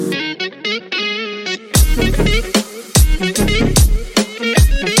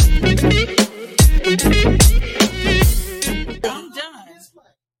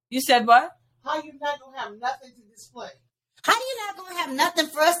said what? How you not going to have nothing to display? How you not going to have nothing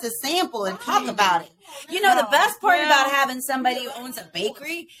for us to sample and talk about it? You know, the best part about having somebody who owns a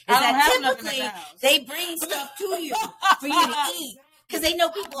bakery is that typically they bring stuff to you for you to eat because they know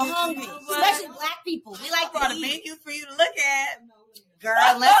people are hungry, especially black people. We like to eat. Menu for you to look at. Girl,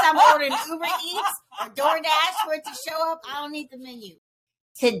 unless I'm ordering Uber Eats or DoorDash for it to show up, I don't need the menu.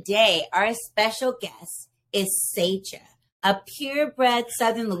 Today, our special guest is Sacha, a purebred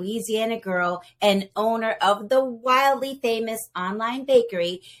Southern Louisiana girl and owner of the wildly famous online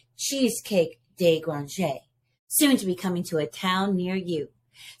bakery, Cheesecake de Granger, soon to be coming to a town near you.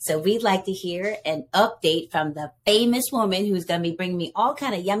 So we'd like to hear an update from the famous woman who's going to be bringing me all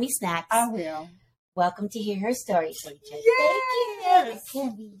kind of yummy snacks. I will. Welcome to Hear Her Story, Sacha. Yes.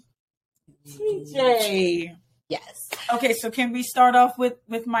 Thank you. TJ. Yes. Okay, so can we start off with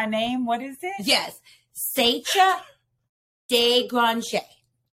my name? What is it? Yes. Sacha de Granger.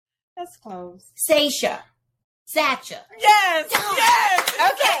 That's close. Sacha. Yes. Yes.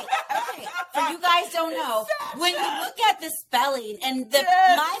 Okay. So you guys don't know, when you look at the spelling, and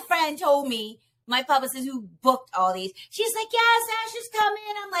my friend told me, my publicist who booked all these, she's like, yeah, Sasha's coming.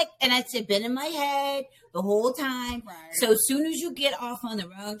 I'm like, and it's been in my head the whole time. Right. So as soon as you get off on the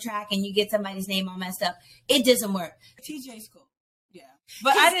wrong track and you get somebody's name all messed up, it doesn't work. TJ's cool. Yeah.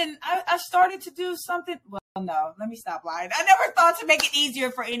 But I started to do something. Well, no, let me stop lying. I never thought to make it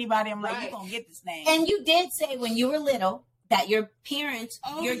easier for anybody. I'm like, you're going to get this name. And you did say when you were little that your parents,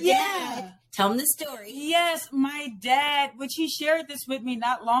 dad, tell them the story. Yes, my dad, which he shared this with me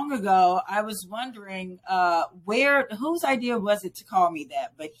not long ago. I was wondering whose idea was it to call me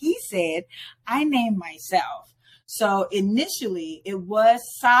that? But he said, I named myself. So initially it was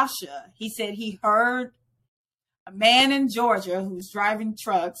Sasha. He said he heard a man in Georgia who's driving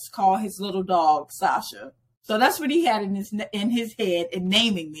trucks call his little dog Sasha. So that's what he had in his head in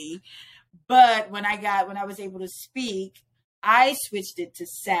naming me. But when I was able to speak, I switched it to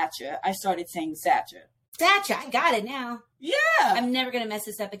Sacha. I started saying Sacha. Sacha, I got it now. Yeah. I'm never going to mess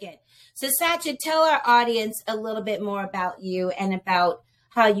this up again. So Sacha, tell our audience a little bit more about you and about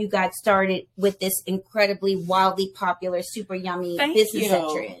how you got started with this incredibly wildly popular, super yummy business that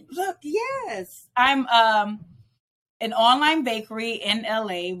you're in. Look, yes. I'm an online bakery in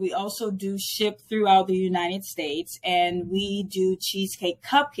LA. We also do ship throughout the United States, and we do cheesecake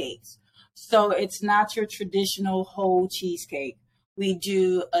cupcakes. So it's not your traditional whole cheesecake. We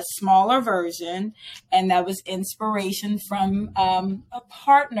do a smaller version, and that was inspiration from a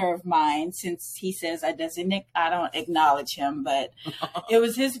partner of mine, since he says I don't acknowledge him, but it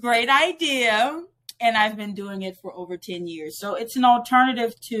was his great idea, and I've been doing it for over 10 years. So it's an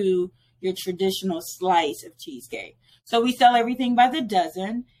alternative to your traditional slice of cheesecake. So we sell everything by the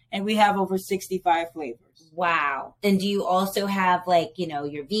dozen, and we have over 65 flavors. Wow. And do you also have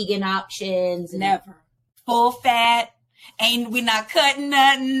your vegan options? Never. Full fat. We're not cutting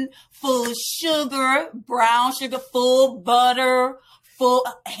nothing. Full sugar, brown sugar, full butter, full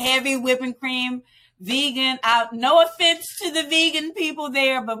heavy whipping cream. Vegan. No offense to the vegan people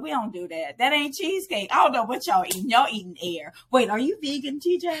there, but we don't do that. That ain't cheesecake. I don't know what y'all eating. Y'all eating air. Wait, are you vegan,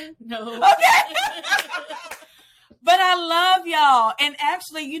 TJ? No. Okay. But I love y'all. And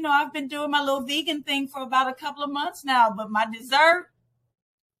actually, I've been doing my little vegan thing for about a couple of months now, but my dessert,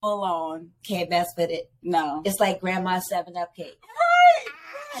 full on. Can't mess with it. No. It's like grandma's 7-Up cake.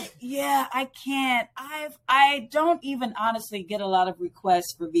 Right. Yeah, I can't. I don't even honestly get a lot of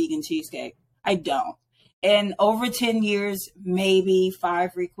requests for vegan cheesecake. I don't. In over 10 years, maybe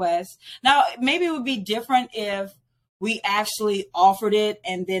 5 requests. Now, maybe it would be different if we actually offered it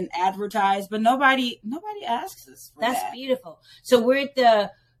and then advertised, but nobody asks us for that. That's beautiful. So where did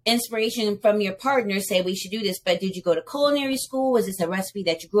the inspiration from your partner say we should do this? But did you go to culinary school? Was this a recipe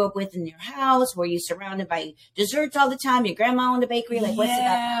that you grew up with in your house? Were you surrounded by desserts all the time? Your grandma owned a bakery? What's it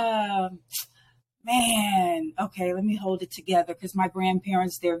about? Man. Okay, let me hold it together, because my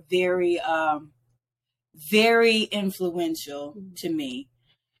grandparents, they're very, very influential to me.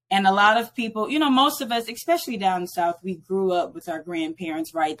 And a lot of people, most of us, especially down south, we grew up with our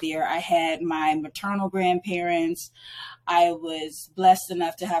grandparents right there. I had my maternal grandparents. I was blessed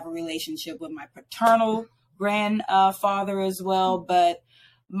enough to have a relationship with my paternal grandfather as well. But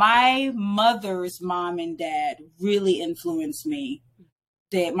my mother's mom and dad really influenced me.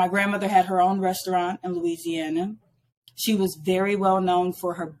 My grandmother had her own restaurant in Louisiana. She was very well known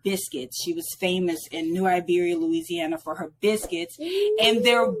for her biscuits. She was famous in New Iberia, Louisiana for her biscuits. And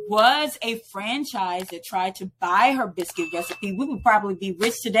there was a franchise that tried to buy her biscuit recipe. We would probably be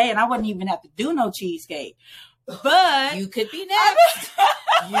rich today, and I wouldn't even have to do no cheesecake. But you could be next.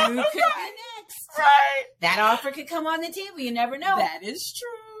 You could be next. Right. That offer could come on the table. You never know. That is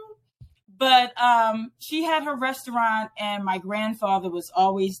true. But she had her restaurant, and my grandfather was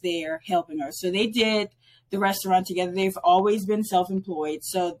always there helping her. So they did the restaurant together. They've always been self-employed.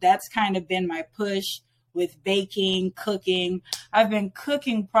 So that's kind of been my push with baking, cooking. I've been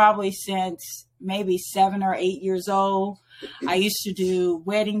cooking probably since maybe 7 or 8 years old. I used to do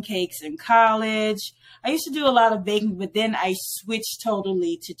wedding cakes in college. I used to do a lot of baking, but then I switched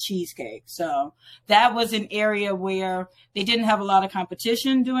totally to cheesecake. So that was an area where they didn't have a lot of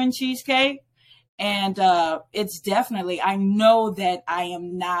competition doing cheesecake. And it's definitely, I know that I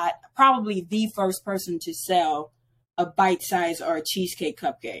am not probably the first person to sell a bite size or a cheesecake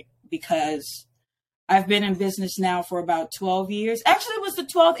cupcake, because I've been in business now for about 12 years. Actually, it was the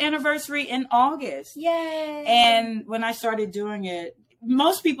 12th anniversary in August. Yay. And when I started doing it,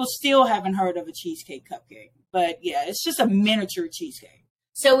 most people still haven't heard of a cheesecake cupcake. But yeah, it's just a miniature cheesecake.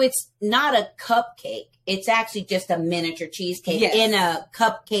 So it's not a cupcake. It's actually just a miniature cheesecake in a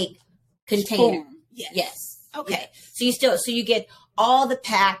cupcake container. Yes. Okay. Yes. So you get all the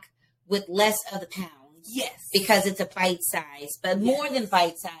pack with less of the pounds. Yes. Because it's a bite size, but more than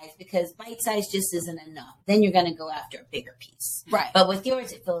bite size, because bite size just isn't enough. Then you're going to go after a bigger piece. Right. But with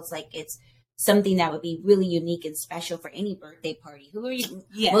yours, it feels like it's something that would be really unique and special for any birthday party. Who are you?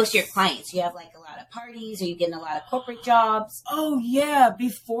 Yes. Most of your clients, you have like a lot of parties. Are you getting a lot of corporate jobs? Oh, yeah.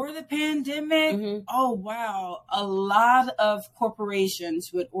 Before the pandemic, oh, wow. A lot of corporations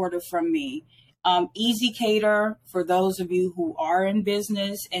would order from me. Easy Cater, for those of you who are in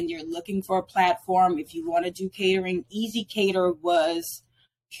business and you're looking for a platform, if you want to do catering, Easy Cater was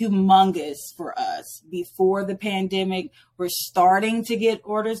humongous for us before the pandemic. We're starting to get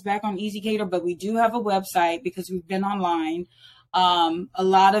orders back on Easy Cater, but we do have a website because we've been online. A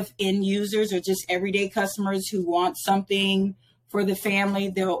lot of end users are just everyday customers who want something for the family.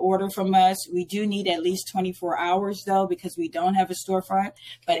 They'll order from us. We do need at least 24 hours though, because we don't have a storefront,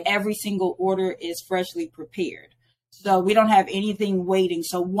 but every single order is freshly prepared. So we don't have anything waiting.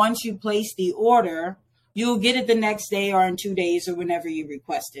 So once you place the order, you'll get it the next day or in 2 days or whenever you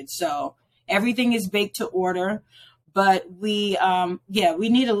request it. So everything is baked to order. But we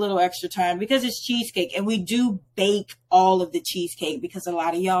need a little extra time because it's cheesecake, and we do bake all of the cheesecake because a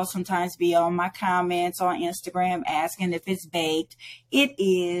lot of y'all sometimes be on my comments on Instagram asking if it's baked. It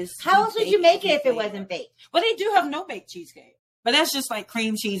is. How else would you make it if it wasn't baked? Well, they do have no baked cheesecake, but that's just like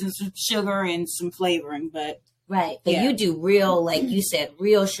cream cheese and some sugar and some flavoring. But right, but you do real, like you said,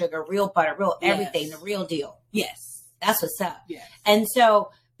 real sugar, real butter, real everything, the real deal. Yes, that's what's up. Yes, and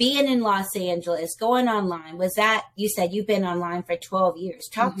so. Being in Los Angeles, going online, was that, you said you've been online for 12 years.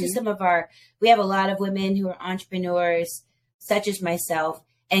 Talk to some of we have a lot of women who are entrepreneurs, such as myself,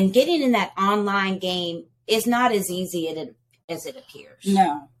 and getting in that online game is not as easy as it appears.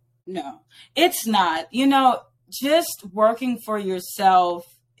 No, it's not. Just working for yourself,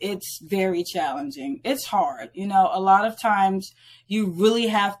 it's very challenging. It's hard. A lot of times you really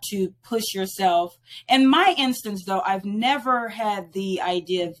have to push yourself. In my instance, though, I've never had the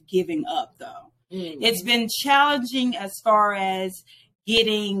idea of giving up, though. It's been challenging as far as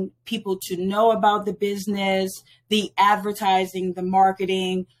getting people to know about the business, the advertising, the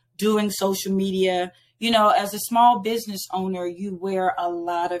marketing, doing social media. As a small business owner, you wear a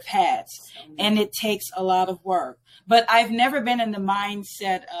lot of hats and it takes a lot of work. But I've never been in the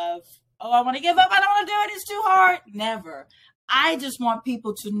mindset of, I want to give up. I don't want to do it. It's too hard. Never. I just want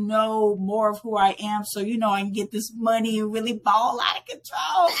people to know more of who I am so, I can get this money and really ball out of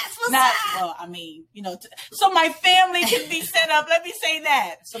control. That's what's up. So my family can be set up. Let me say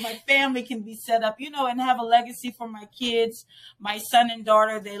that. So my family can be set up, and have a legacy for my kids. My son and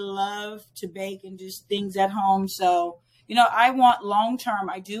daughter, they love to bake and do things at home. So, I want long-term,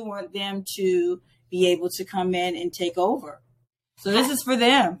 I do want them to be able to come in and take over. So this is for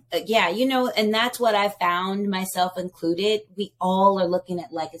them. Yeah, and that's what I found, myself included. We all are looking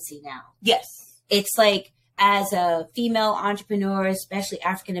at legacy now. Yes. It's like, as a female entrepreneur, especially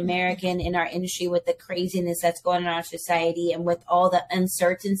African American in our industry, with the craziness that's going on in our society and with all the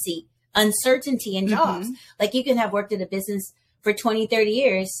uncertainty in jobs. Like, you can have worked in a business for 20, 30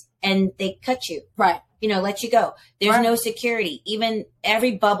 years and they cut you. Right. Let you go. There's no security. Even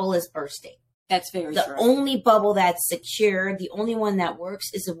every bubble is bursting. That's very true. The only bubble that's secure, the only one that works,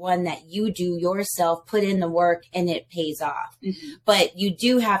 is the one that you do yourself, put in the work, and it pays off. But you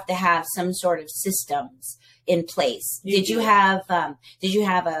do have to have some sort of systems in place. Did you have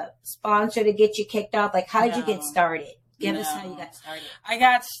a sponsor to get you kicked off? Like, how did you get started? Give us how you got started. I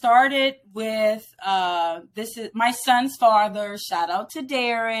got started with, this is my son's father. Shout out to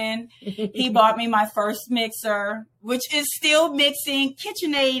Darren. He bought me my first mixer, which is still mixing.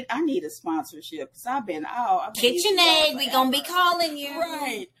 KitchenAid. I need a sponsorship because I've been KitchenAid, we gonna be calling you.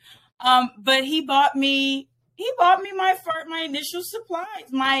 Right. But he bought me my initial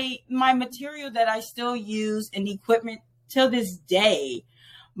supplies, my material that I still use and equipment till this day,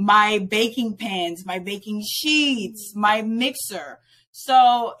 my baking pans, my baking sheets, my mixer.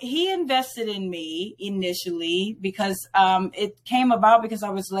 So he invested in me initially because it came about because I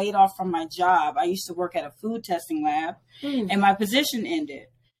was laid off from my job. I used to work at a food testing lab and my position ended.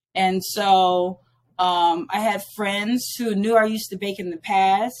 And so I had friends who knew I used to bake in the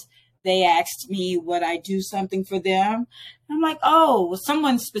past. They asked me would I do something for them. And I'm like, oh, well,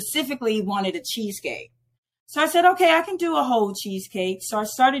 someone specifically wanted a cheesecake. So I said, okay, I can do a whole cheesecake. So I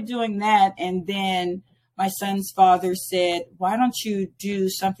started doing that. And then my son's father said, why don't you do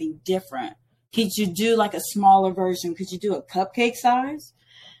something different? Could you do like a smaller version? Could you do a cupcake size?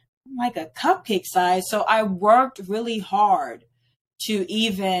 I'm like, a cupcake size. So I worked really hard to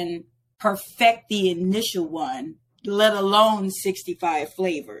even perfect the initial one, let alone 65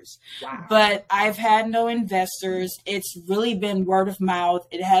 flavors. Wow. But I've had no investors. It's really been word of mouth.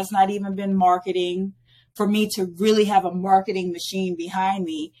 It has not even been marketing for me to really have a marketing machine behind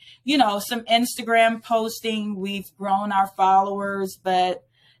me. You know, some Instagram posting, we've grown our followers, but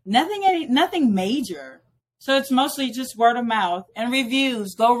nothing major. So it's mostly just word of mouth and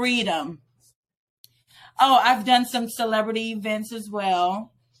reviews. Go read them. Oh, I've done some celebrity events as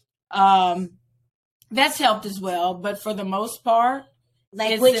well. That's helped as well. But for the most part,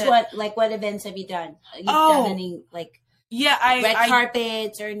 like what events have you done? You've done any red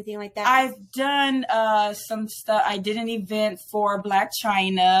carpets or anything like that? I've done some stuff. I did an event for Black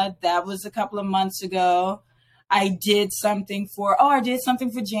China. That was a couple of months ago. I did something for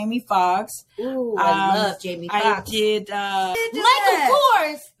Jamie Foxx. Ooh, I love Jamie Foxx. I did Michael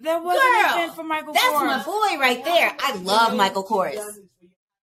Kors. There was an event for Michael Kors. That's my boy right there. I love Michael Kors.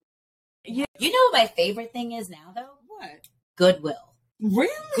 Yeah. You know what my favorite thing is now, though? What? Goodwill. Really?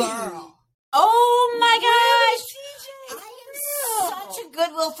 Girl. Oh my gosh. I am such a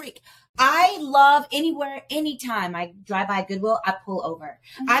Goodwill freak. I love anytime I drive by Goodwill, I pull over.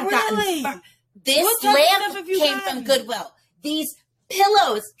 I've gotten this lamp came from Goodwill. These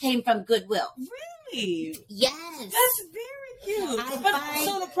pillows came from Goodwill. Really? Yes. That's very cute.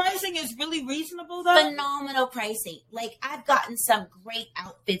 So the pricing is really reasonable, though? Phenomenal pricing. Like, I've gotten some great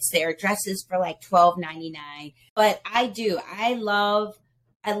outfits there, dresses for like $12.99. But I love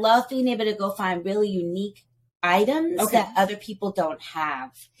being able to go find really unique items that other people don't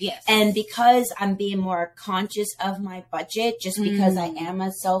have. Yes. And because I'm being more conscious of my budget, just because I am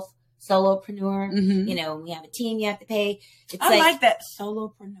a solopreneur, you know, we have a team you have to pay. I like that,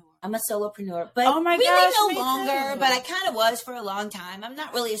 solopreneur. I'm a solopreneur, but oh my really gosh, no longer, but I kind of was for a long time. I'm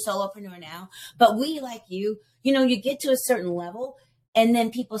not really a solopreneur now, but we, like you know, you get to a certain level and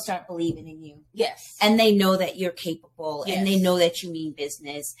then people start believing in you. Yes. And they know that you're capable and they know that you mean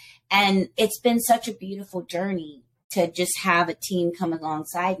business. And it's been such a beautiful journey to just have a team come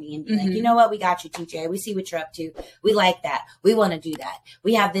alongside me and be like, you know what? We got you, TJ. We see what you're up to. We like that. We want to do that.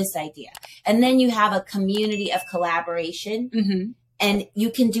 We have this idea. And then you have a community of collaboration and you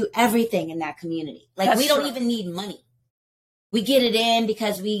can do everything in that community. Like we don't even need money. We get it in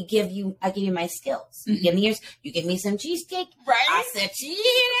because I give you my skills. You give me yours. You give me some cheesecake. Right. I said, did you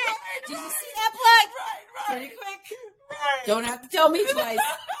see that plug? Right. Pretty quick. Right. Don't have to tell me twice.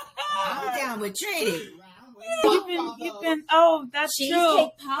 I'm down with trading. You've been. Oh, that's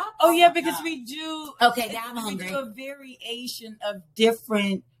cheesecake true. Pop? Oh yeah, because we do. Okay, now I'm hungry. We do a variation of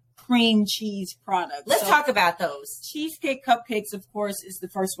different cream cheese products. Let's talk about those. Cheesecake cupcakes, of course, is the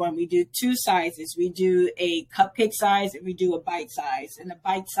first one. We do two sizes. We do a cupcake size and we do a bite size. And the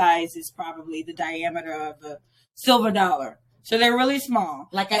bite size is probably the diameter of a silver dollar. So they're really small.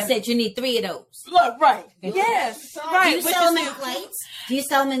 Like I said, you need 3 of those. Look, right. Yes. Right. Do you sell them in plates? Do you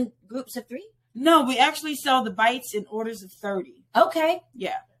sell them in groups of 3? No, we actually sell the bites in orders of 30. Okay.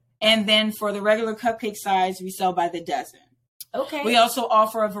 Yeah. And then for the regular cupcake size, we sell by the dozen. Okay. We also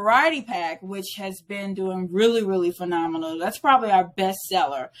offer a variety pack, which has been doing really, really phenomenal. That's probably our best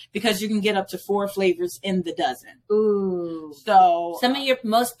seller because you can get up to 4 flavors in the dozen. Ooh. So some of your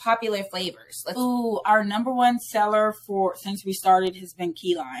most popular flavors. Our number one seller since we started has been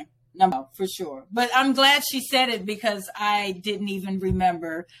key lime. No, for sure. But I'm glad she said it because I didn't even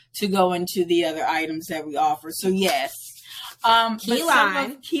remember to go into the other items that we offer. So yes. Key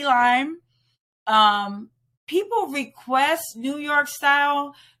lime. People request New York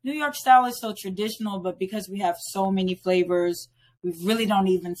style. New York style is so traditional, but because we have so many flavors, we really don't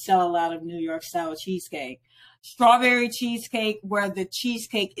even sell a lot of New York style cheesecake. Strawberry cheesecake, where the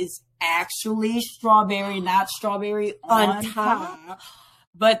cheesecake is actually strawberry, not strawberry on top.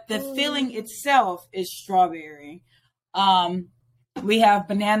 But the filling itself is strawberry. We have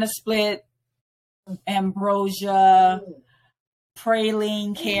banana split, ambrosia,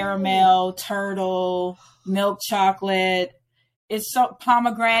 praline caramel, turtle, milk chocolate. It's so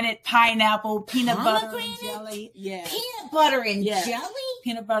pomegranate, pineapple, peanut butter and jelly. Yeah. Peanut butter and jelly?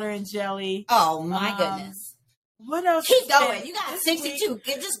 Peanut butter and jelly. Oh my goodness. What else? Keep going. You got 62.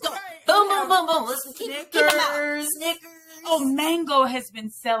 Just go. Boom, boom, boom, boom. Let's keep them out. Snickers. Oh, mango has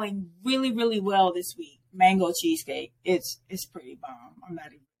been selling really, really well this week. Mango cheesecake. It's pretty bomb. I'm not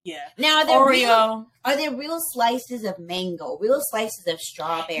even. Yeah. Now, are there real slices of mango, real slices of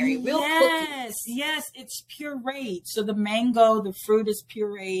strawberry, real cookies? Yes, it's pureed. So the mango, the fruit is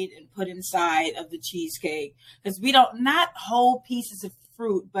pureed and put inside of the cheesecake. Because not whole pieces of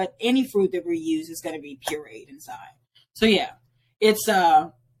fruit, but any fruit that we use is going to be pureed inside. So yeah, it's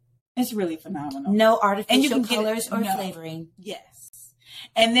really phenomenal. No artificial colors or flavoring. Yes.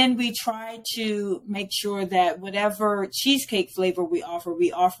 And then we try to make sure that whatever cheesecake flavor we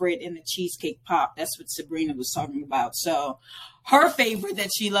offer it in the cheesecake pop. That's what Sabrina was talking about. So her favorite that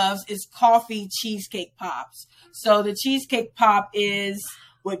she loves is coffee cheesecake pops. So the cheesecake pop is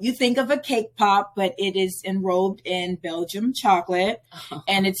what you think of a cake pop, but it is enrobed in Belgium chocolate.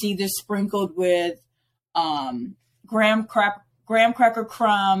 And it's either sprinkled with graham cracker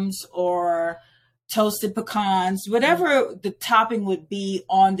crumbs or toasted pecans, whatever the topping would be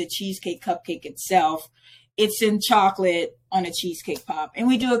on the cheesecake cupcake itself. It's in chocolate on a cheesecake pop. And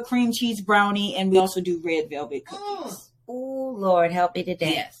we do a cream cheese brownie, and we also do red velvet cookies. Oh, Lord, help me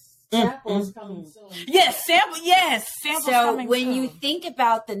today. Yes. Samples coming soon. Yes, samples so coming when soon. you think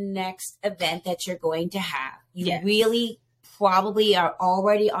about the next event that you're going to have, you really probably are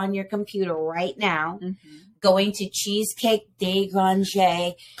already on your computer right now, going to Cheesecake de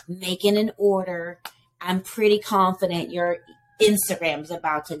Grandier, making an order. I'm pretty confident your Instagram's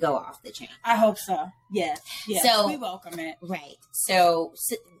about to go off the chain. I hope so. Yes. So we welcome it. Right. So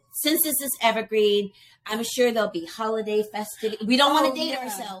since this is evergreen, I'm sure there'll be holiday festivities. We don't want to date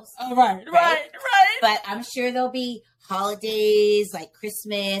ourselves. Oh, right. But I'm sure there'll be holidays like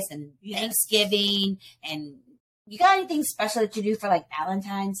Christmas and Thanksgiving. And you got anything special that you do for like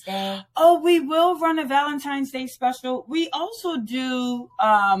Valentine's Day? Oh, we will run a Valentine's Day special. We also do,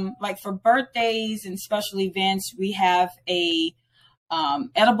 like for birthdays and special events, we have a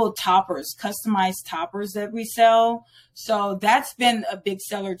edible toppers, customized toppers that we sell. So that's been a big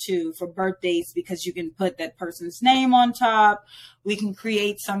seller too for birthdays because you can put that person's name on top. We can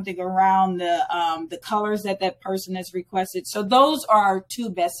create something around the colors that person has requested. So those are our two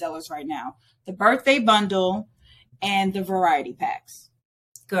best sellers right now: the birthday bundle and the variety packs.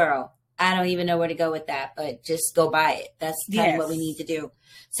 Girl, I don't even know where to go with that, but just go buy it. That's kind of what we need to do.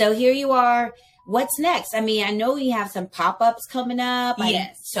 So here you are. What's next? I mean, I know you have some pop-ups coming up.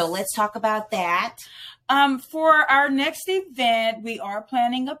 Yes. So let's talk about that. For our next event, we are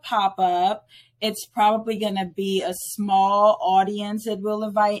planning a pop-up. It's probably going to be a small audience that we'll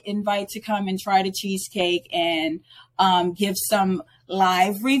invite to come and try the cheesecake and give some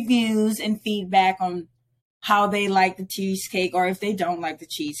live reviews and feedback on how they like the cheesecake, or if they don't like the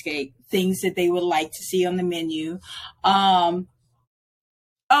cheesecake, things that they would like to see on the menu.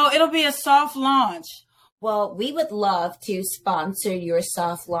 It'll be a soft launch. Well, we would love to sponsor your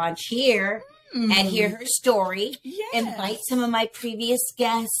soft launch here and Hear Her Story. Yes. Invite some of my previous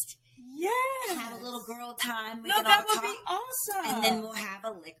guests. Yes. Have a little girl time. That would be awesome. And then we'll have a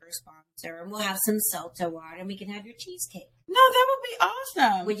liquor sponsor, and we'll have some seltzer water, and we can have your cheesecake. No, that would be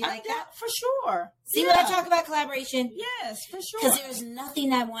awesome. Would you like that? For sure. See what I talk about collaboration? Yes, for sure. Because there's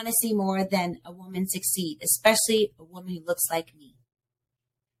nothing I want to see more than a woman succeed, especially a woman who looks like me.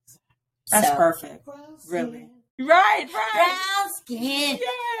 That's perfect. Really. Right. Brown skin.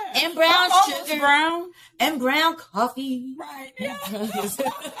 Yeah. And brown Almost sugar. brown. And brown coffee. Right. Yeah.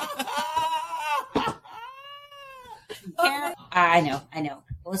 I know.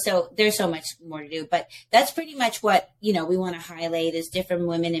 Well, so there's so much more to do, but that's pretty much what, we want to highlight is different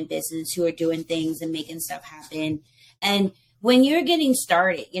women in business who are doing things and making stuff happen. And when you're getting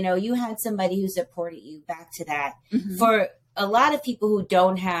started, you had somebody who supported you, back to that. For a lot of people who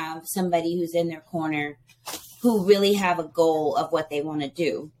don't have somebody who's in their corner, who really have a goal of what they want to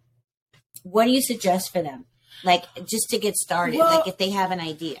do, what do you suggest for them? Like, just to get started, like if they have an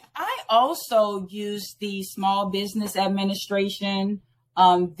idea. I also use the Small Business Administration.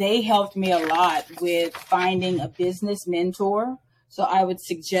 They helped me a lot with finding a business mentor. So I would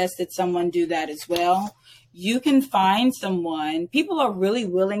suggest that someone do that as well. You can find someone. People are really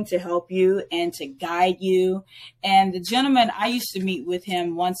willing to help you and to guide you. And the gentleman, I used to meet with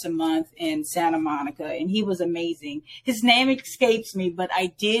him once a month in Santa Monica, and he was amazing. His name escapes me, but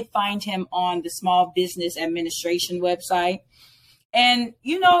I did find him on the Small Business Administration website. And,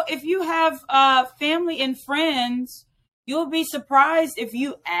 if you have family and friends, you'll be surprised if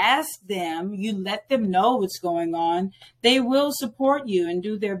you ask them, you let them know what's going on. They will support you and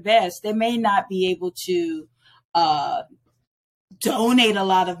do their best. They may not be able to donate a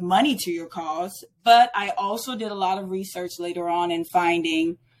lot of money to your cause, but I also did a lot of research later on in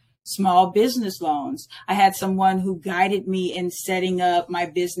finding small business loans. I had someone who guided me in setting up my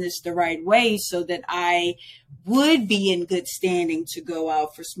business the right way so that I would be in good standing to go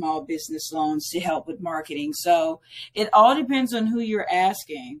out for small business loans to help with marketing. So it all depends on who you're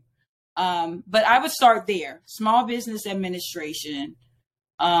asking. But I would start there. Small business administration.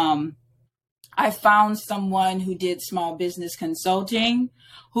 I found someone who did small business consulting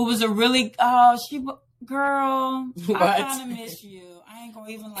who was a really, girl, What? I kind of miss you. I ain't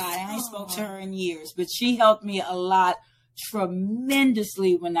gonna even lie. I ain't spoke to her in years, but she helped me a lot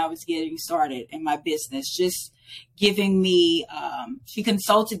tremendously when I was getting started in my business. Just giving me, she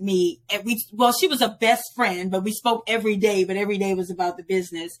consulted me she was a best friend, but we spoke every day, but every day was about the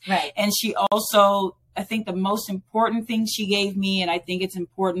business. Right. And she also, I think the most important thing she gave me, and I think it's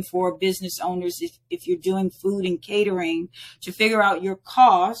important for business owners, if you're doing food and catering, to figure out your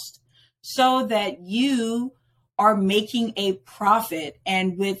cost so that you are making a profit.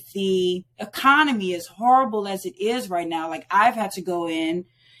 And with the economy as horrible as it is right now, like I've had to go in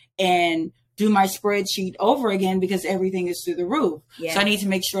and do my spreadsheet over again because everything is through the roof. Yeah. So I need to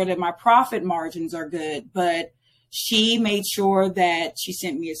make sure that my profit margins are good. But she made sure that she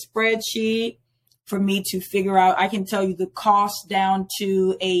sent me a spreadsheet for me to figure out. I can tell you the cost down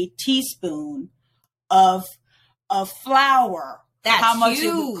to a teaspoon of flour. That's how much huge.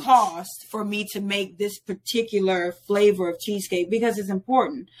 It would cost for me to make this particular flavor of cheesecake, because it's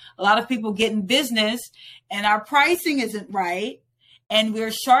important. A lot of people get in business and our pricing isn't right, and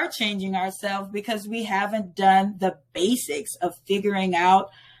we're shortchanging ourselves because we haven't done the basics of figuring out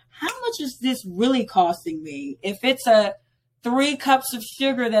how much is this really costing me. If it's 3 cups of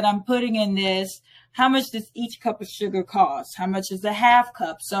sugar that I'm putting in this, how much does each cup of sugar cost? How much is a half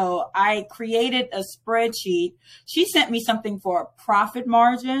cup? So I created a spreadsheet. She sent me something for a profit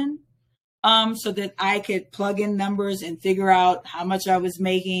margin, so that I could plug in numbers and figure out how much I was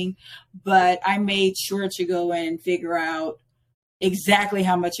making. But I made sure to go in and figure out exactly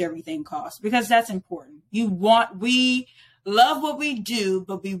how much everything costs, because that's important. We love what we do,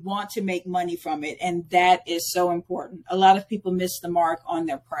 but we want to make money from it. And that is so important. A lot of people miss the mark on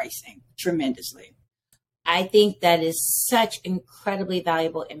their pricing tremendously. I think that is such incredibly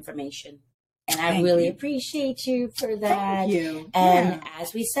valuable information. And I really appreciate you for that. Thank you. And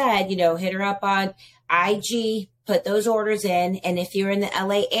as we said, hit her up on IG, put those orders in. And if you're in the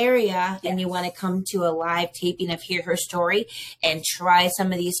LA area and you want to come to a live taping of Hear Her Story and try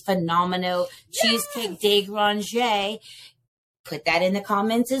some of these phenomenal cheesecake de Granger, put that in the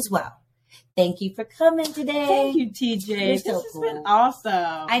comments as well. Thank you for coming today. Thank you, TJ. This has been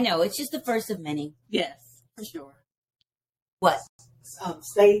awesome. I know. It's just the first of many. Yes, for sure. What?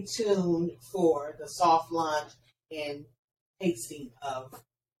 Stay tuned for the soft launch and tasting of.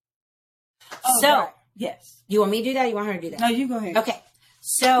 Yes. You want me to do that? Or you want her to do that? No, you go ahead. Okay.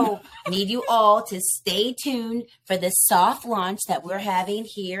 So need you all to stay tuned for the soft launch that we're having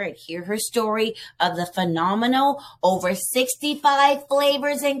here at Hear Her Story of the phenomenal over 65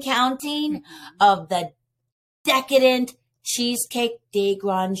 flavors and counting of the decadent cheesecake de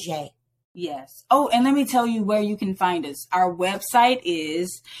Granger. Yes. Oh, and let me tell you where you can find us. Our website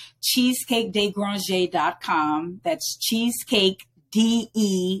is cheesecakedegranger.com. That's cheesecake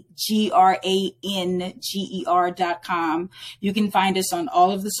DEGRANGER.com. You can find us on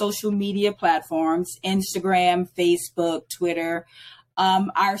all of the social media platforms, Instagram, Facebook, Twitter.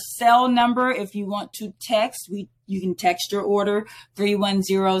 Our cell number, if you want to text, you can text your order.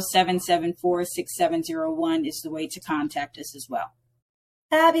 310-774-6701 is the way to contact us as well.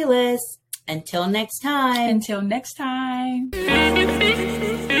 Fabulous. Until next time. Until next time.